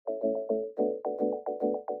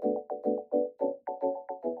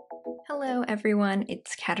Hello everyone,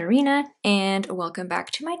 it's Katarina and welcome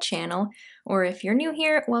back to my channel, or if you're new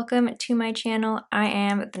here, welcome to my channel. I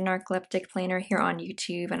am the Narcoleptic Planner here on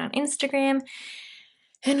YouTube and on Instagram,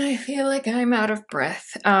 and I feel like I'm out of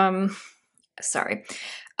breath. Sorry.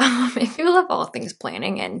 If you love all things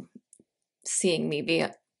planning and seeing me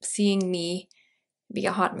be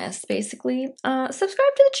a hot mess, basically,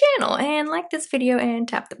 subscribe to the channel and like this video and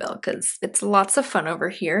tap the bell because it's lots of fun over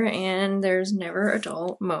here and there's never a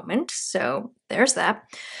dull moment. So there's that.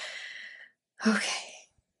 Okay,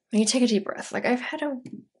 I need to take a deep breath. Like, I've had a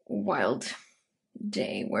wild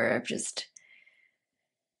day where I've just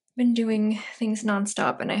been doing things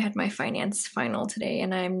nonstop, and I had my finance final today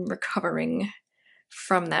and I'm recovering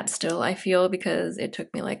from that still, I feel, because it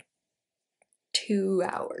took me like 2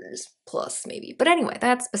 hours plus maybe. But anyway,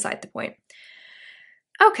 that's beside the point.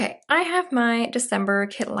 Okay, I have my December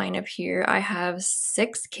kit lineup here. I have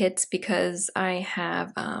 6 kits because I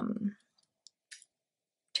have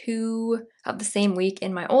 2 of the same week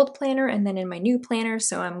in my old planner and then in my new planner,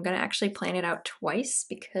 so I'm gonna actually plan it out twice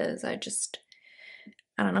because I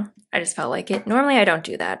don't know, I just felt like it. Normally I don't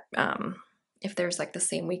do that if there's like the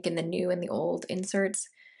same week in the new and the old inserts.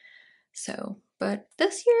 So, but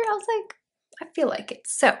this year I was like, I feel like it.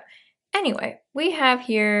 So anyway, we have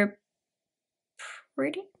here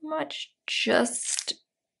pretty much just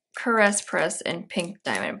Caress Press and Pink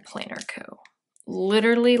Diamond Planner Co.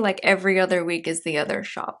 Literally like every other week is the other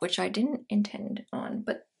shop, which I didn't intend on,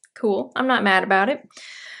 but cool. I'm not mad about it.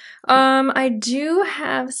 I do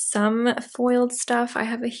have some foiled stuff. I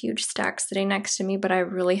have a huge stack sitting next to me, but I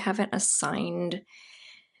really haven't assigned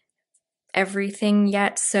everything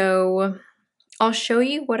yet, so I'll show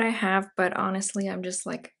you what I have, but honestly, I'm just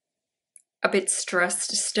like a bit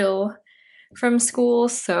stressed still from school,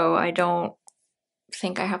 so I don't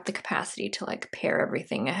think I have the capacity to like pair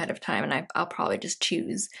everything ahead of time, and I'll probably just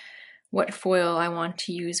choose what foil I want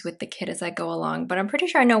to use with the kit as I go along, but I'm pretty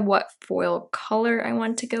sure I know what foil color I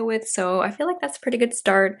want to go with, so I feel like that's a pretty good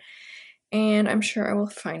start, and I'm sure I will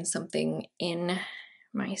find something in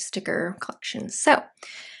my sticker collection. So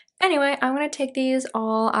anyway, I'm going to take these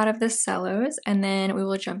all out of the cellos and then we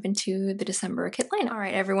will jump into the December kit lineup. All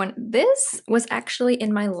right, everyone, this was actually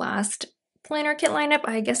in my last planner kit lineup.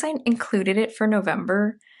 I guess I included it for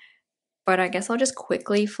November, but I guess I'll just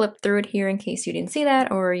quickly flip through it here in case you didn't see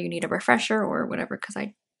that or you need a refresher or whatever, because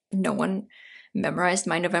no one memorized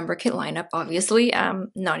my November kit lineup, obviously,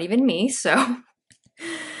 not even me, so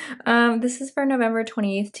this is for November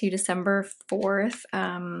 28th to December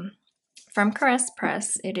 4th. From Caress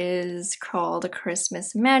Press. It is called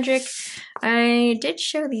Christmas Magic. I did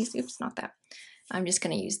show these, oops, not that. I'm just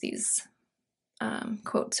gonna use these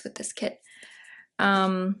quotes with this kit.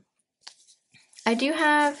 I do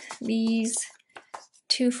have these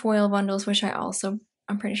 2 foil bundles, which I'm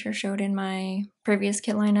pretty sure showed in my previous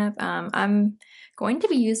kit lineup. I'm going to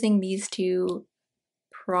be using these 2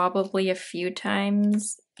 probably a few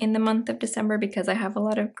times in the month of December because I have a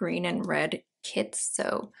lot of green and red kits,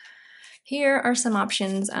 so here are some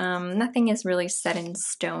options. Nothing is really set in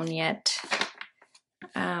stone yet.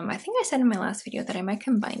 I think I said in my last video that I might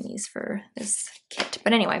combine these for this kit,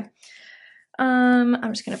 but anyway,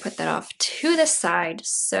 I'm just gonna put that off to the side.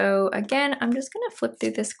 So again, I'm just gonna flip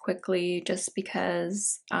through this quickly just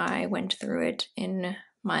because I went through it in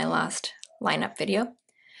my last lineup video.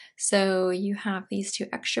 So you have these 2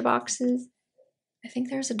 extra boxes. I think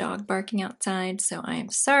there's a dog barking outside, so I am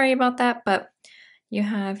sorry about that, but you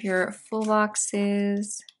have your full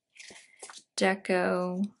boxes,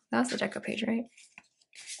 deco. That was the deco page, right?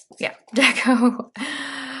 Yeah, deco.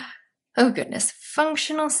 Oh goodness,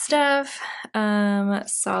 functional stuff,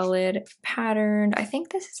 solid patterned. I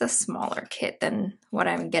think this is a smaller kit than what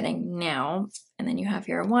I'm getting now. And then you have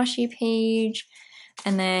your washi page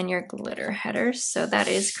and then your glitter headers. So that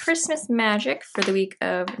is Christmas Magic for the week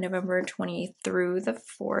of November 28th through the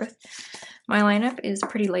 4th. My lineup is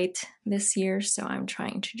pretty late this year, so I'm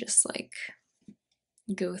trying to just like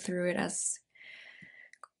go through it as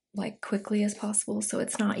like quickly as possible so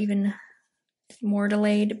it's not even more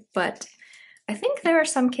delayed, but I think there are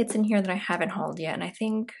some kits in here that I haven't hauled yet, and I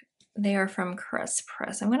think they are from Caress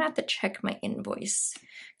Press. I'm gonna have to check my invoice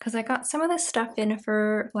because I got some of this stuff in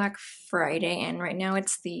for Black Friday, and right now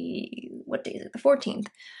it's what day is it? The 14th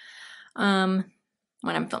when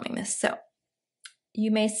I'm filming this. So you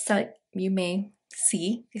may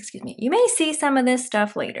see some of this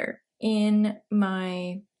stuff later in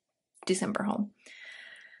my December haul.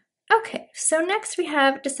 Okay, so next we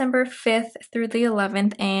have December 5th through the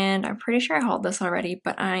 11th, and I'm pretty sure I hauled this already,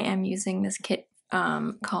 but I am using this kit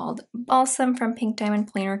called Balsam from Pink Diamond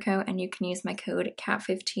Planner Co. And you can use my code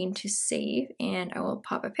CAT15 to save. And I will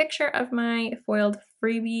pop a picture of my foiled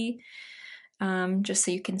freebie just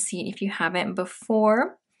so you can see it if you haven't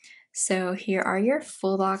before. So here are your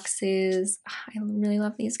full boxes. I really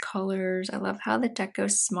love these colors. I love how the deck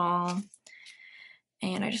goes small.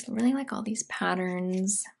 And I just really like all these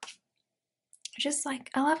patterns. I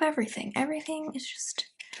love everything. Everything is just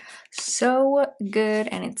so good,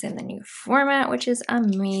 and it's in the new format, which is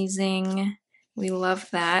amazing. We love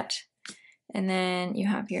that. And then you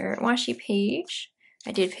have your washi page.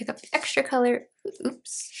 I did pick up the extra color.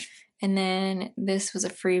 Oops. And then this was a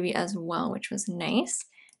freebie as well, which was nice.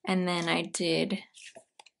 And then I did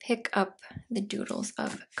pick up the doodles,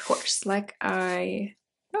 of course, like I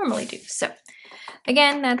normally do. So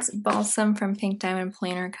again, that's Balsam from Pink Diamond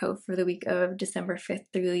Planner Co. for the week of December 5th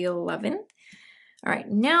through the 11th. All right,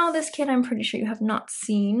 now this kit I'm pretty sure you have not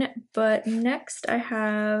seen, but next I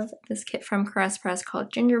have this kit from Caress Press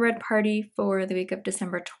called Gingerbread Party for the week of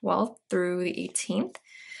December 12th through the 18th.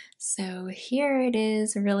 So here it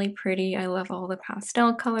is, really pretty. I love all the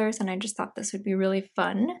pastel colors, and I just thought this would be really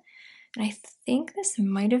fun. And I think this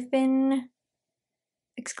might have been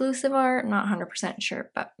exclusive art, not 100%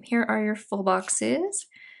 sure, but here are your full boxes,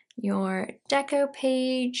 your deco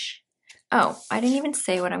page. Oh, I didn't even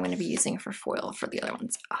say what I'm going to be using for foil for the other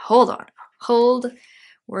ones. Hold on,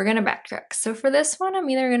 we're going to backtrack. So for this one, I'm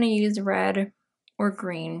either going to use red or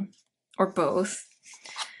green or both.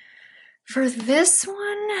 For this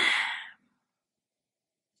one,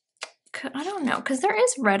 I don't know, because there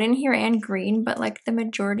is red in here and green, but like the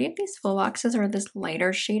majority of these full boxes are this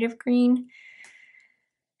lighter shade of green.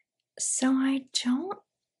 So I don't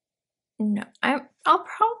know. I'll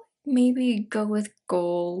probably maybe go with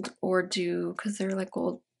gold or do, because there are like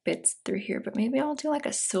gold bits through here, but maybe I'll do like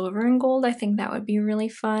a silver and gold. I think that would be really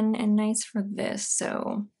fun and nice for this.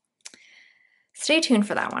 So stay tuned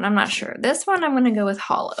for that one. I'm not sure. This one I'm going to go with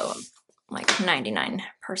hollow. I'm like 99%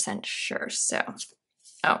 sure. So,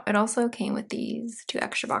 oh, it also came with these 2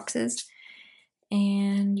 extra boxes.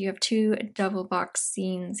 And you have 2 double box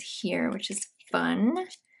scenes here, which is fun.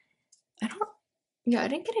 I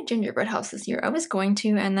didn't get a gingerbread house this year. I was going to,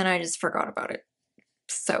 and then I just forgot about it.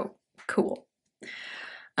 So cool.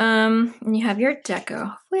 And you have your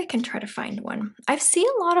deco. Hopefully I can try to find one. I've seen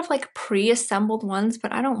a lot of like pre-assembled ones,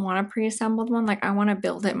 but I don't want a pre-assembled one. Like I want to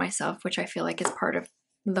build it myself, which I feel like is part of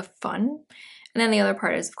the fun. And then the other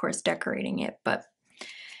part is of course decorating it. But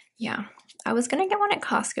yeah, I was gonna get one at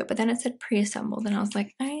Costco, but then it said pre-assembled and I was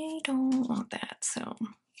like, I don't want that. So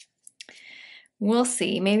we'll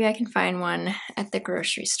see. Maybe I can find one at the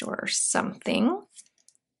grocery store or something.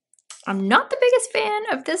 I'm not the biggest fan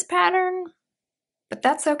of this pattern, but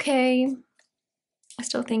that's okay. I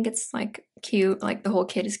still think it's like cute, like the whole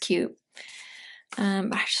kit is cute.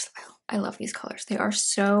 But I love these colors. They are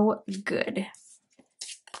so good.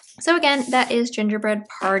 So again, that is Gingerbread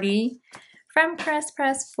Party from Caress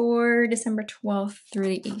Press for December 12th through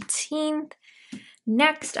the 18th.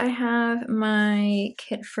 Next, I have my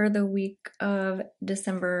kit for the week of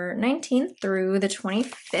December 19th through the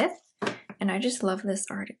 25th. And I just love this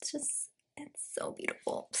art. It's so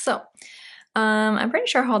beautiful. So, I'm pretty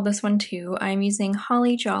sure I hauled this one too. I'm using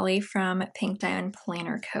Holly Jolly from Pink Diamond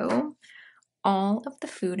Planner Co. All of the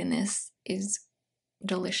food in this is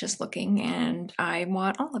delicious looking and I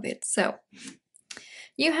want all of it. So,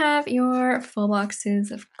 you have your full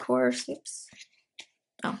boxes, of course. Oops.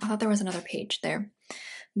 Oh, I thought there was another page there.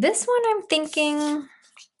 This one I'm thinking,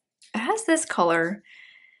 it has this color,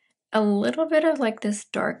 a little bit of like this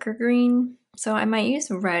darker green. So I might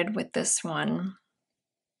use red with this one.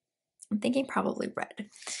 I'm thinking probably red.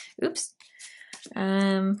 Oops.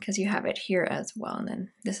 Because you have it here as well. And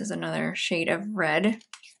then this is another shade of red.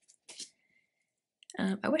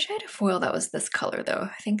 I wish I had a foil that was this color though.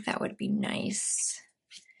 I think that would be nice.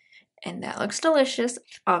 And that looks delicious,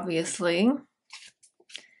 obviously.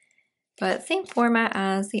 But same format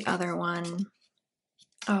as the other one.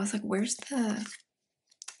 Oh, I was like,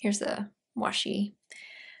 here's the washi.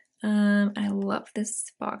 I love this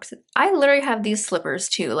box. I literally have these slippers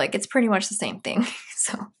too. Like it's pretty much the same thing.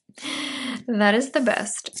 So that is the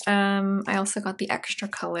best. I also got the extra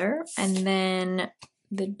color and then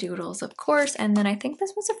the doodles, of course. And then I think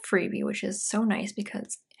this was a freebie, which is so nice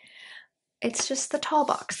because it's just the tall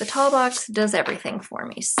box. The tall box does everything for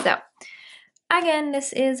me. So again,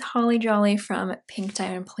 this is Holly Jolly from Pink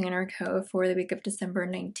Diamond Planner Co. for the week of December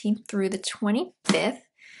 19th through the 25th.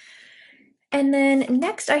 And then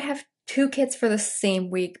next I have 2 kits for the same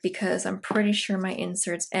week because I'm pretty sure my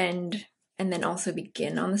inserts end and then also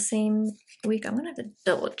begin on the same week. I'm gonna have to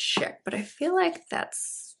double check, but I feel like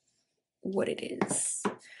that's what it is.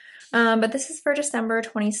 But this is for December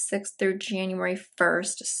 26th through January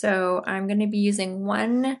 1st. So I'm going to be using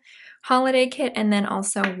one holiday kit and then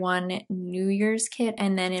also one New Year's kit.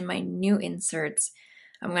 And then in my new inserts,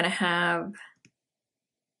 I'm going to have,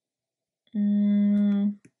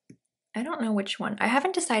 I don't know which one. I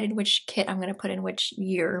haven't decided which kit I'm going to put in which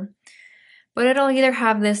year. But it'll either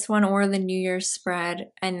have this one or the New Year's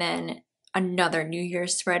spread and then another New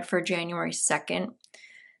Year's spread for January 2nd.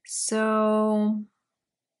 So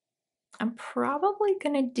I'm probably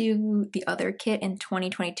gonna do the other kit in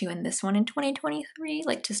 2022 and this one in 2023,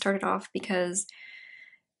 like to start it off, because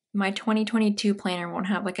my 2022 planner won't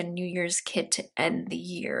have like a New Year's kit to end the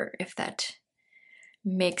year, if that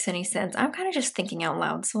makes any sense. I'm kind of just thinking out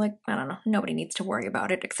loud, so like, I don't know, nobody needs to worry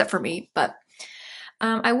about it except for me, but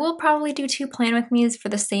I will probably do 2 plan with me's for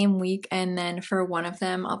the same week, and then for one of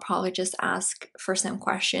them, I'll probably just ask for some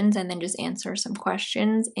questions and then just answer some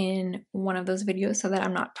questions in one of those videos so that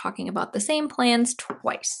I'm not talking about the same plans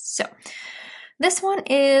twice. So this one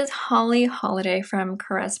is Holly Holiday from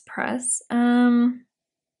Caress Press. Thinking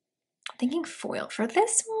foil for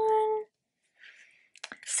this one.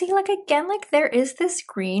 See, like again, like there is this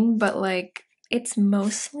green, but like it's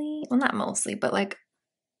mostly, well not mostly, but like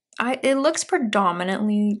it looks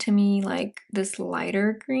predominantly to me like this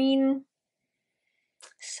lighter green.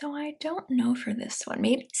 So I don't know for this one.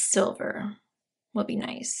 Maybe silver will be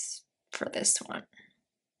nice for this one.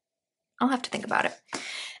 I'll have to think about it.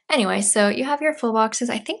 Anyway, so you have your full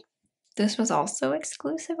boxes. I think this was also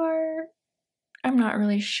exclusive art. I'm not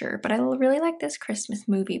really sure, but I really like this Christmas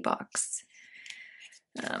movie box.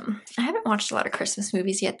 I haven't watched a lot of Christmas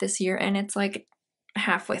movies yet this year, and it's like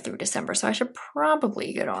halfway through December, so I should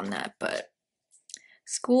probably get on that, but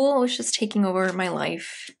school was just taking over my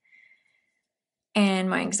life, and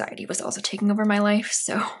my anxiety was also taking over my life,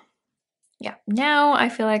 so yeah, now I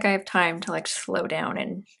feel like I have time to like slow down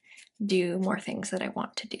and do more things that I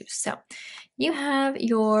want to do. So you have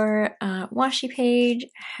your washi page,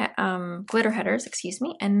 glitter headers, excuse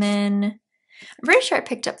me, and then I'm pretty sure I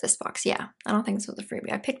picked up this box. Yeah, I don't think this was a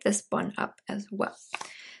freebie. I picked this one up as well.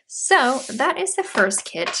 So that is the first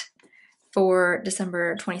kit for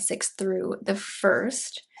December 26th through the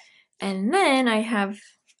 1st. And then I have,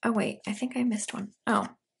 oh wait, I think I missed one. Oh,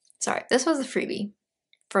 sorry. This was a freebie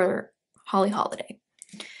for Holly Holiday.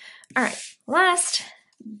 All right, last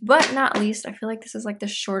but not least, I feel like this is like the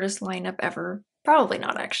shortest lineup ever. Probably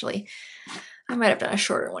not actually. I might have done a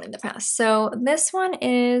shorter one in the past. So this one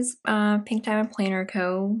is Pink Diamond Planner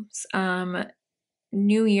Co.'s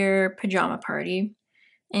New Year Pajama Party.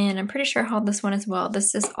 And I'm pretty sure I hauled this one as well.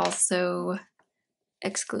 This is also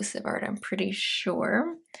exclusive art, I'm pretty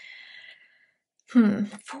sure.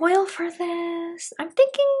 Foil for this? I'm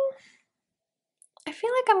thinking, I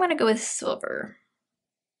feel like I'm gonna go with silver.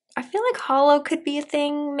 I feel like hollow could be a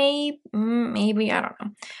thing, maybe, I don't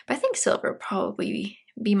know. But I think silver would probably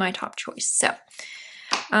be my top choice. So,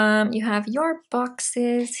 you have your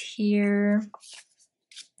boxes here.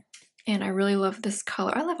 And I really love this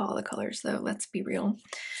color. I love all the colors though, let's be real.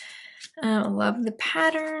 I love the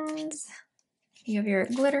patterns. You have your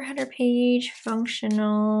glitter header page,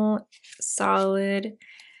 functional, solid,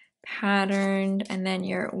 patterned, and then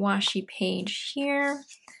your washi page here.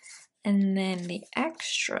 And then the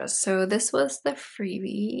extra. So this was the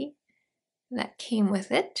freebie that came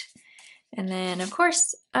with it. And then of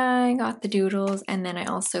course I got the doodles, and then I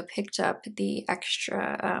also picked up the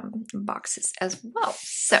extra boxes as well.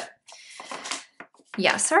 So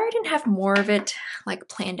yeah, sorry I didn't have more of it like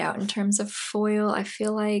planned out in terms of foil. I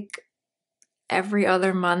feel like every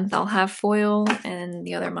other month I'll have foil, and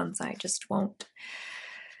the other months I just won't.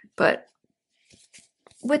 But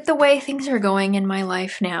with the way things are going in my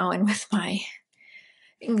life now, and with my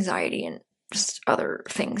anxiety and just other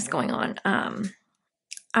things going on,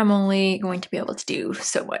 I'm only going to be able to do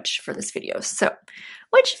so much for this video. So,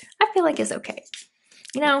 which I feel like is okay.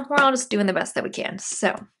 You know, we're all just doing the best that we can.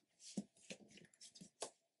 So,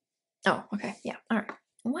 oh, okay, yeah, all right.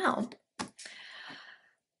 Well,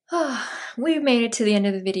 we've made it to the end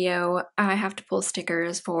of the video. I have to pull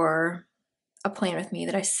stickers for a plan with me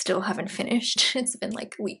that I still haven't finished. It's been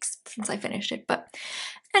like weeks since I finished it, but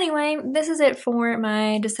anyway, this is it for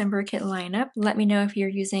my December kit lineup. Let me know if you're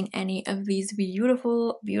using any of these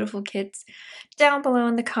beautiful, beautiful kits down below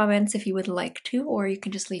in the comments if you would like to, or you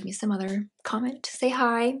can just leave me some other comment, say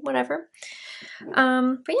hi, whatever.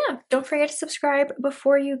 But yeah, don't forget to subscribe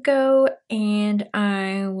before you go, and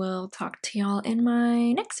I will talk to y'all in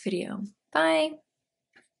my next video. Bye!